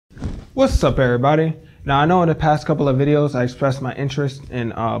What's up, everybody? Now, I know in the past couple of videos I expressed my interest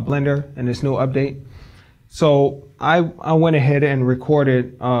in Blender and this new update. So I went ahead and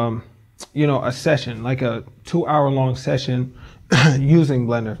recorded a session, like a 2-hour long session using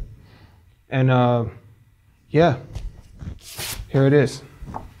Blender. And yeah, here it is.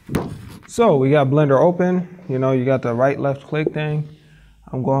 So we got Blender open. You got the right left click thing.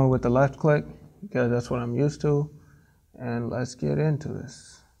 I'm going with the left click because that's what I'm used to. And let's get into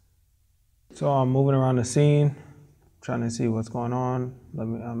this. So I'm moving around the scene, trying to see what's going on.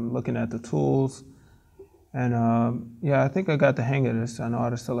 I'm looking at the tools. And yeah, I think I got the hang of this. I know how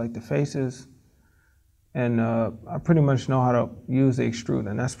to select the faces. And I pretty much know how to use the extrude.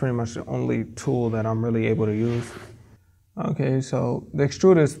 And that's pretty much the only tool that I'm really able to use. Okay, so the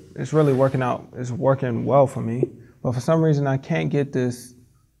extrude is really working out. It's working well for me. But for some reason, I can't get it to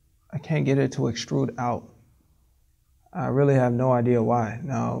extrude out. I really have no idea why.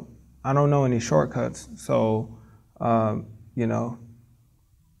 Now, I don't know any shortcuts, so I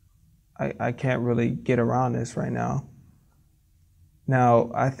can't really get around this right now. Now,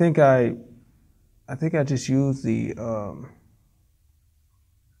 I think I just use the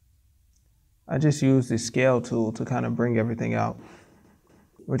scale tool to kind of bring everything out,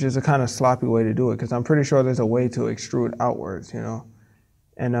 which is a kind of sloppy way to do it because I'm pretty sure there's a way to extrude outwards,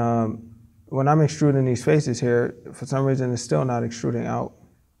 And when I'm extruding these faces here, for some reason it's still not extruding out.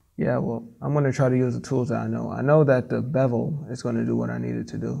 Yeah, well, I'm going to try to use the tools that I know. I know that the bevel is going to do what I need it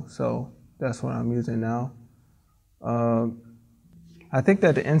to do, so that's what I'm using now. I think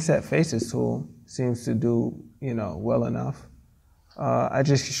that the inset faces tool seems to do, well enough. I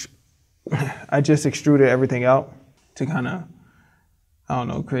just extruded everything out to kind of, I don't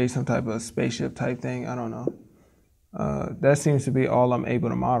know, create some type of spaceship type thing. I don't know. That seems to be all I'm able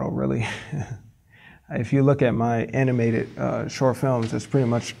to model, really. If you look at my animated short films, that's pretty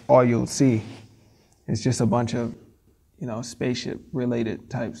much all you'll see. It's just a bunch of, spaceship related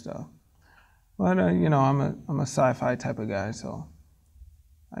type stuff. But I'm a sci-fi type of guy, so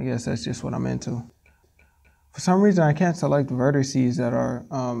I guess that's just what I'm into. For some reason, I can't select vertices that are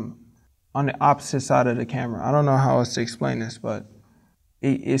on the opposite side of the camera. I don't know how else to explain this, but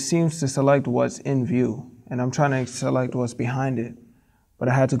it seems to select what's in view, and I'm trying to select what's behind it. But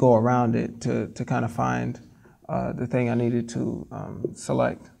I had to go around it to kind of find the thing I needed to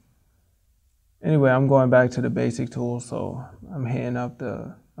select. Anyway, I'm going back to the basic tool, so I'm hitting up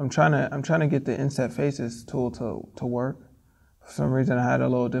I'm trying to get the inset faces tool to work. For some reason, I had a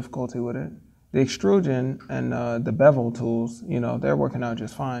little difficulty with it. The extrusion and the bevel tools, they're working out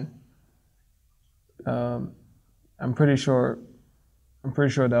just fine. I'm pretty sure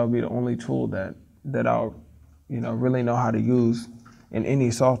that'll be the only tool that I'll really know how to use in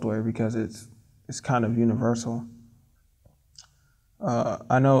any software because it's kind of universal.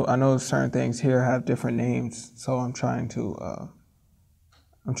 I know certain things here have different names, so I'm trying to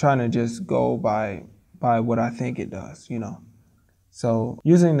just go by what I think it does, So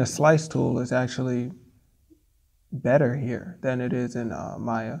using the slice tool is actually better here than it is in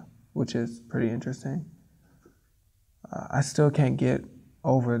Maya, which is pretty interesting. I still can't get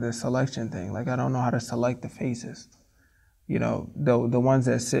over the selection thing. Like, I don't know how to select the faces. The ones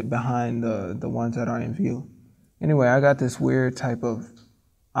that sit behind the ones that are in view. Anyway, I got this weird type of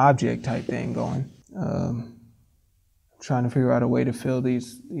object type thing going. Trying to figure out a way to fill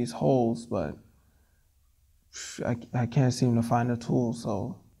these holes, but I can't seem to find a tool,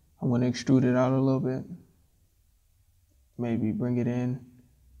 so I'm going to extrude it out a little bit. Maybe bring it in.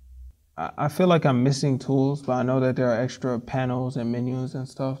 I feel like I'm missing tools, but I know that there are extra panels and menus and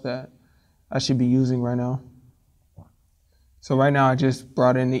stuff that I should be using right now. So right now I just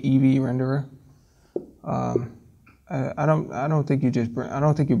brought in the EV renderer. I don't think you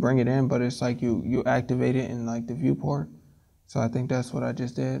bring it in, but it's like you activate it in like the viewport. So I think that's what I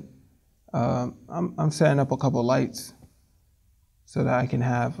just did. I'm setting up a couple lights so that I can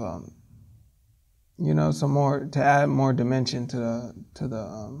have some more to add more dimension to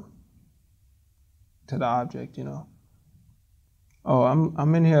the object, Oh,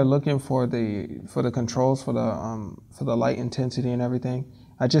 I'm in here looking for the controls for the light intensity and everything.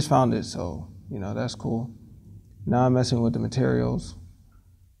 I just found it, so that's cool. Now I'm messing with the materials.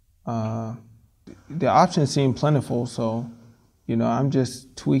 The options seem plentiful, so I'm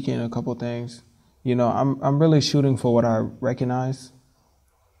just tweaking a couple things. I'm really shooting for what I recognize.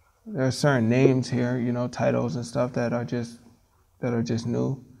 There are certain names here, titles and stuff that are just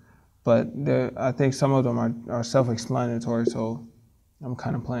new, but I think some of them are self-explanatory, so I'm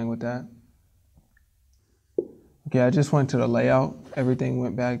kind of playing with that. Okay, I just went to the layout. Everything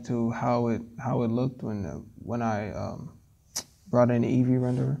went back to how it looked when I brought in the EV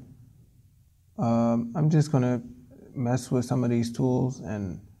renderer. I'm just gonna mess with some of these tools,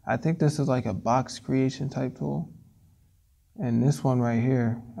 and I think this is like a box creation type tool. And this one right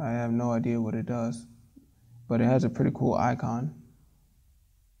here, I have no idea what it does, but it has a pretty cool icon.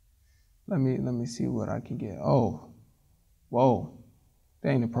 Let me see what I can get. Oh, whoa.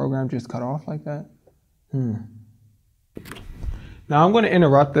 Dang, the program just cut off like that? Now I'm gonna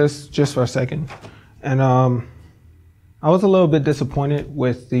interrupt this just for a second. And I was a little bit disappointed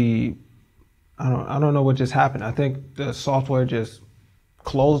with the, I don't know what just happened. I think the software just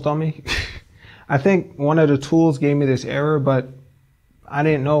closed on me. I think one of the tools gave me this error, but I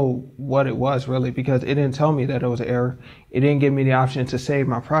didn't know what it was really because it didn't tell me that it was an error. It didn't give me the option to save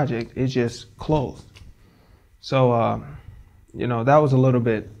my project. It just closed. So, you know, that was a little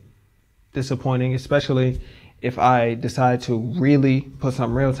bit disappointing, especially if I decide to really put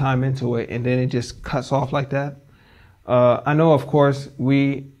some real time into it and then it just cuts off like that. I know, of course,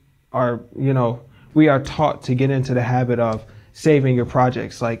 we are taught to get into the habit of saving your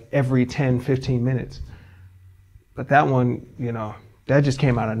projects like every 10, 15 minutes. But that one, you know, that just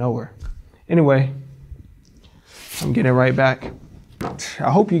came out of nowhere. Anyway, I'm getting right back. I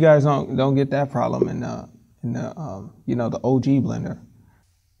hope you guys don't get that problem in the you know, the OG Blender.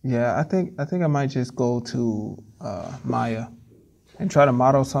 Yeah, I think I might just go to Maya and try to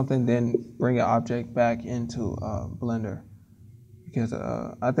model something, then bring an object back into Blender, because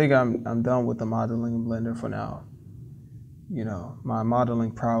I think I'm done with the modeling in Blender for now. You know, my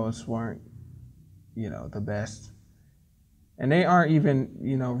modeling prowess weren't, you know, the best, and they aren't even,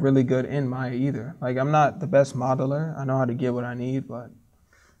 you know, really good in Maya either. Like, I'm not the best modeler. I know how to get what I need, but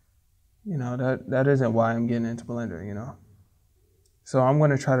you know, that isn't why I'm getting into Blender, you know. So I'm going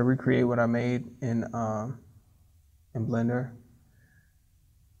to try to recreate what I made in Blender,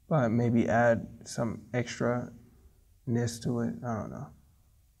 but maybe add some extra-ness to it. I don't know.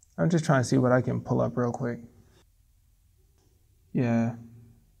 I'm just trying to see what I can pull up real quick. Yeah.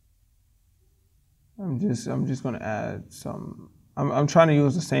 I'm just going to add some. I'm trying to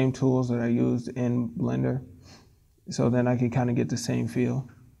use the same tools that I used in Blender, so then I can kind of get the same feel.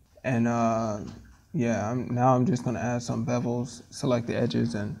 And yeah, now I'm just going to add some bevels, select the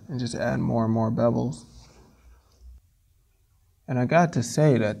edges, and just add more and more bevels. And I got to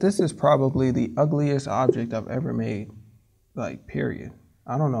say that this is probably the ugliest object I've ever made, like, period.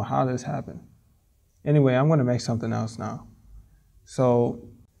 I don't know how this happened. Anyway, I'm going to make something else now. So,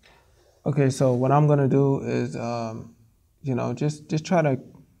 okay, so what I'm going to do is, you know, just try to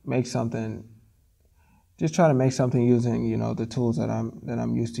make something. Just try to make something using, you know, the tools that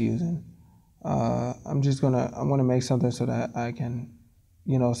I'm used to using. I'm gonna make something so that I can,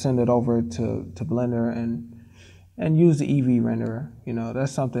 you know, send it over to Blender and use the Eevee renderer. You know,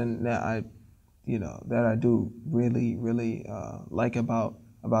 that's something that I do really like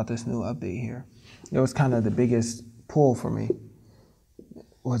about this new update here. It was kind of the biggest pull for me,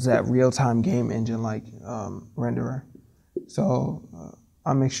 was that real-time game engine like renderer. So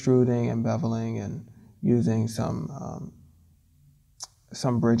I'm extruding and beveling and using some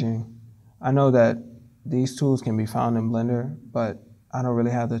bridging. I know that these tools can be found in Blender, but I don't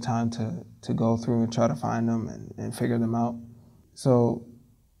really have the time to go through and try to find them and figure them out. So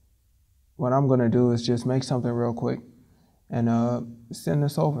what I'm gonna do is just make something real quick and send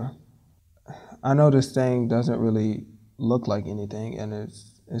this over. I know this thing doesn't really look like anything, and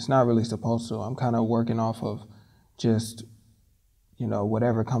it's not really supposed to. I'm kind of working off of just, you know,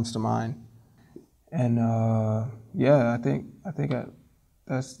 whatever comes to mind. And yeah, I think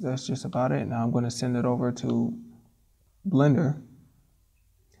that's just about it. Now I'm going to send it over to Blender.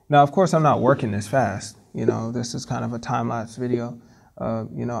 Now, of course, I'm not working this fast. You know, this is kind of a time-lapse video.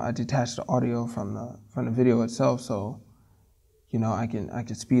 You know, I detached the audio from the video itself, so you know I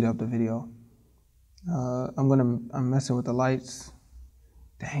can speed up the video. I'm messing with the lights.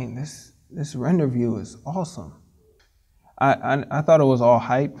 Dang, this render view is awesome. I thought it was all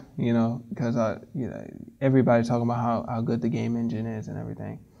hype, you know, because everybody's talking about how good the game engine is and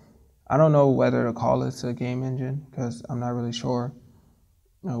everything. I don't know whether to call this a game engine because I'm not really sure,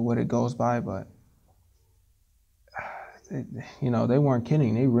 you know, what it goes by, but you know, they weren't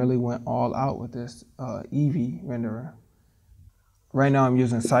kidding. They really went all out with this Eevee renderer. Right now I'm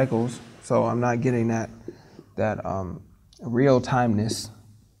using cycles, so I'm not getting that real timeness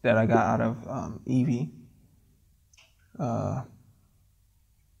that I got out of Eevee.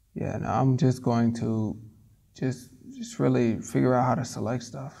 Yeah, now I'm just going to just really figure out how to select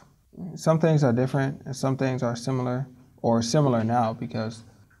stuff. Some things are different and some things are similar, or similar now because,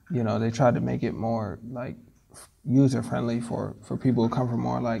 you know, they tried to make it more like user friendly for people who come from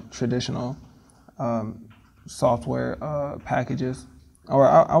more like traditional software packages. or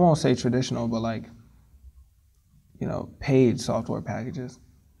I won't say traditional, but like, you know, paid software packages.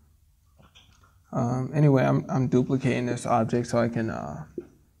 Anyway, I'm duplicating this object so I can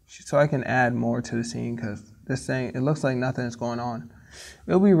add more to the scene, because this thing, it looks like nothing is going on.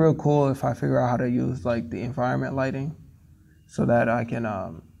 It'll be real cool if I figure out how to use like the environment lighting so that I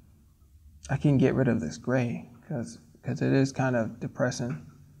can get rid of this gray, because it is kind of depressing.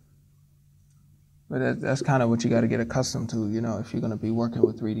 But that's kind of what you got to get accustomed to, you know, if you're going to be working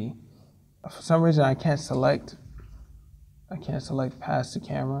with 3D. For some reason, I can't select past the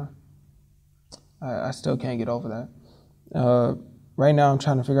camera. I still can't get over that. Right now, I'm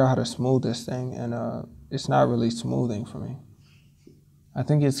trying to figure out how to smooth this thing, and it's not really smoothing for me. I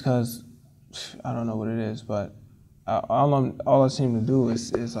think it's because, I don't know what it is, but all I seem to do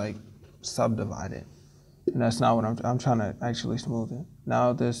is like subdivide it. And that's not what I'm trying to actually smooth it.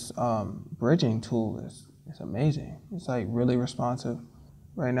 Now this bridging tool is amazing. It's like really responsive.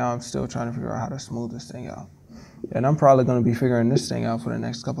 Right now I'm still trying to figure out how to smooth this thing out. And I'm probably going to be figuring this thing out for the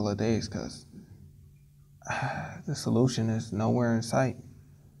next couple of days, because the solution is nowhere in sight.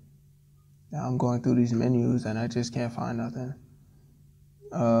 Now I'm going through these menus and I just can't find nothing.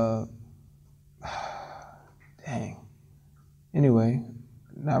 Dang. Anyway,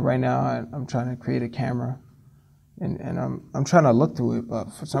 now right now I'm trying to create a camera, and I'm trying to look through it,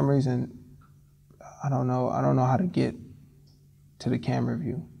 but for some reason I don't know how to get to the camera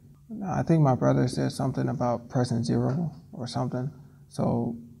view. Now, I think my brother said something about pressing 0 or something,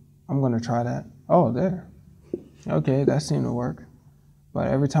 so I'm gonna try that. Oh, there. Okay, that seemed to work. But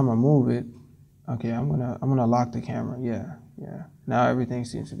every time I move it, okay, I'm gonna lock the camera. Yeah. Now everything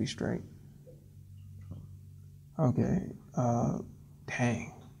seems to be straight. Okay,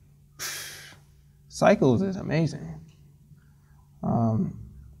 dang. Cycles is amazing.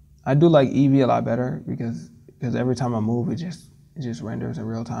 I do like Eevee a lot better because every time I move, it just renders in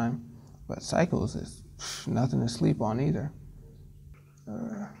real time. But Cycles is nothing to sleep on either.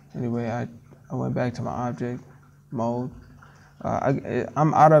 Anyway, I went back to my object mode.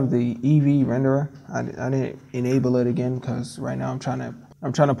 I'm out of the Eevee renderer. I didn't enable it again because right now I'm trying to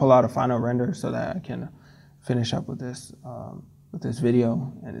pull out a final render so that I can finish up with this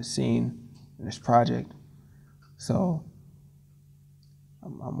video and this scene and this project. So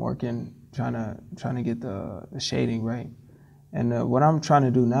I'm working, trying to get the shading right. And what I'm trying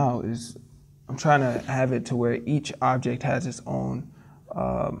to do now is I'm trying to have it to where each object has its own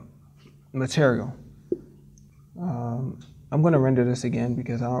material. I'm going to render this again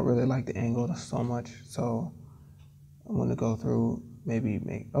because I don't really like the angle so much. So I'm going to go through, maybe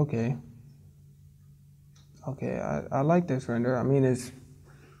make, okay, I like this render. I mean, it's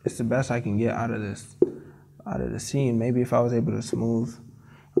the best I can get out of the scene. Maybe if I was able to smooth,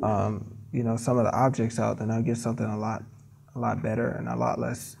 you know, some of the objects out, then I'd get something a lot better and a lot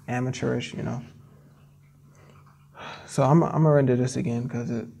less amateurish, you know. So I'm gonna render this again because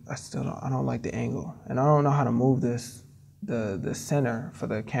I don't like the angle, and I don't know how to move this the center for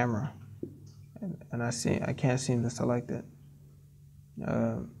the camera, and I can't seem to select it.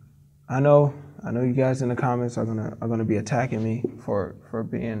 I know you guys in the comments are gonna be attacking me for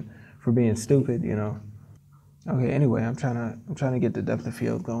being stupid, you know. Okay, anyway, I'm trying to get the depth of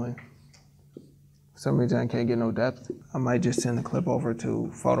field going. For some reason I can't get no depth. I might just send the clip over to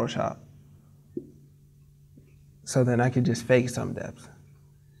Photoshop, so then I could just fake some depth,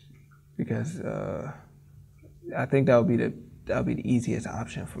 because I think that would be the easiest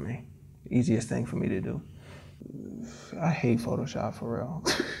option for me, easiest thing for me to do. I hate Photoshop for real.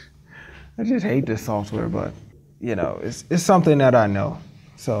 I just hate this software, but you know, it's something that I know,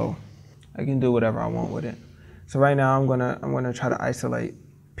 so I can do whatever I want with it. So right now I'm gonna try to isolate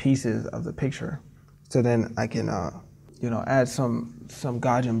pieces of the picture, so then I can you know, add some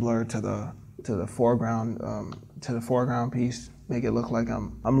Gaussian blur to the foreground piece, make it look like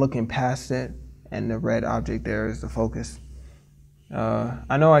I'm looking past it, and the red object there is the focus.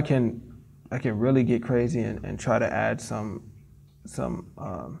 I know I can really get crazy and try to add some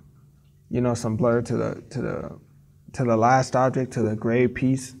you know, some blur to the last object, to the gray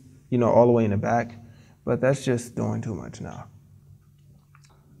piece, you know, all the way in the back, but that's just doing too much now.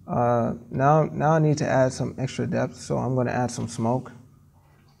 Now I need to add some extra depth, so I'm going to add some smoke.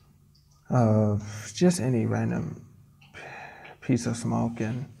 Just any random piece of smoke,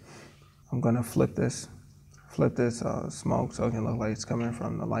 and I'm going to flip this smoke so it can look like it's coming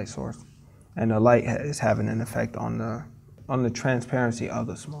from the light source, and the light is having an effect on the transparency of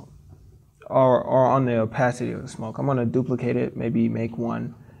the smoke, or on the opacity of the smoke. I'm going to duplicate it, maybe make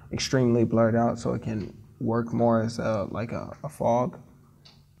one extremely blurred out so it can work more as like a fog.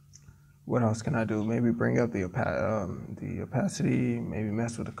 What else can I do? Maybe bring up the opacity, maybe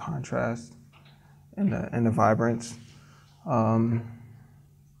mess with the contrast and the vibrance.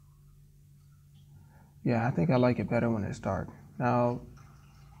 Yeah, I think I like it better when it's dark. Now,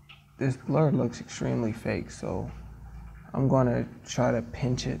 this blur looks extremely fake, so I'm gonna try to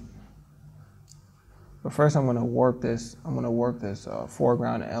pinch it. But first I'm gonna warp this.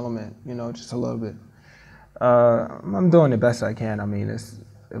 Foreground element, you know, just a little bit. I'm doing the best I can. I mean,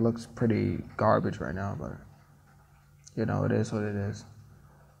 it looks pretty garbage right now, but you know, it is what it is.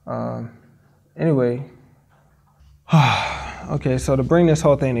 Anyway, okay, so to bring this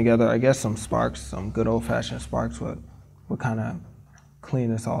whole thing together, I guess some sparks, some good old-fashioned sparks would kind of clean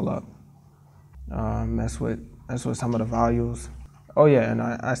this all up. Mess with some of the values. Oh yeah, and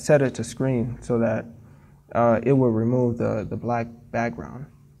I set it to screen so that it will remove the black background.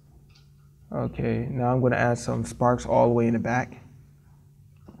 Okay, now I'm going to add some sparks all the way in the back.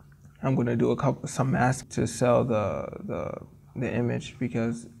 I'm going to do some masks to sell the image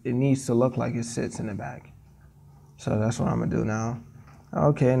because it needs to look like it sits in the back. So that's what I'm going to do now.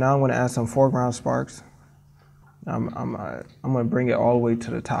 Okay, now I'm going to add some foreground sparks. I'm going to bring it all the way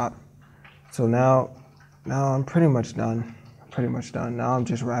to the top. So now I'm pretty much done. Now I'm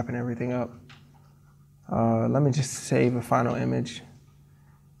just wrapping everything up. Let me just save a final image,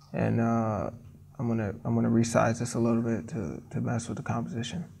 and I'm gonna resize this a little bit to mess with the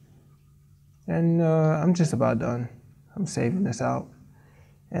composition. And I'm just about done. I'm saving this out,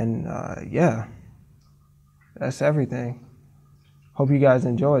 and yeah, that's everything. Hope you guys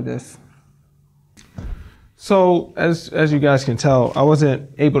enjoyed this. So as you guys can tell, I wasn't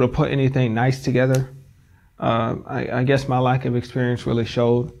able to put anything nice together. I guess my lack of experience really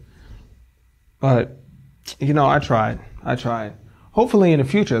showed, but you know, I tried. Hopefully in the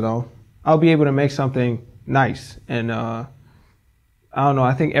future though, I'll be able to make something nice. And I don't know,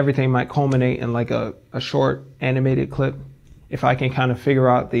 I think everything might culminate in like a short animated clip if I can kind of figure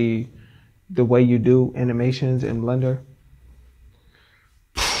out the way you do animations in Blender.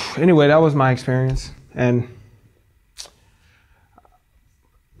 Anyway, that was my experience, and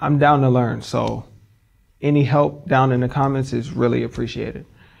I'm down to learn, so any help down in the comments is really appreciated.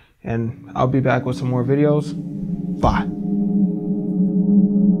 And I'll be back with some more videos. Bye.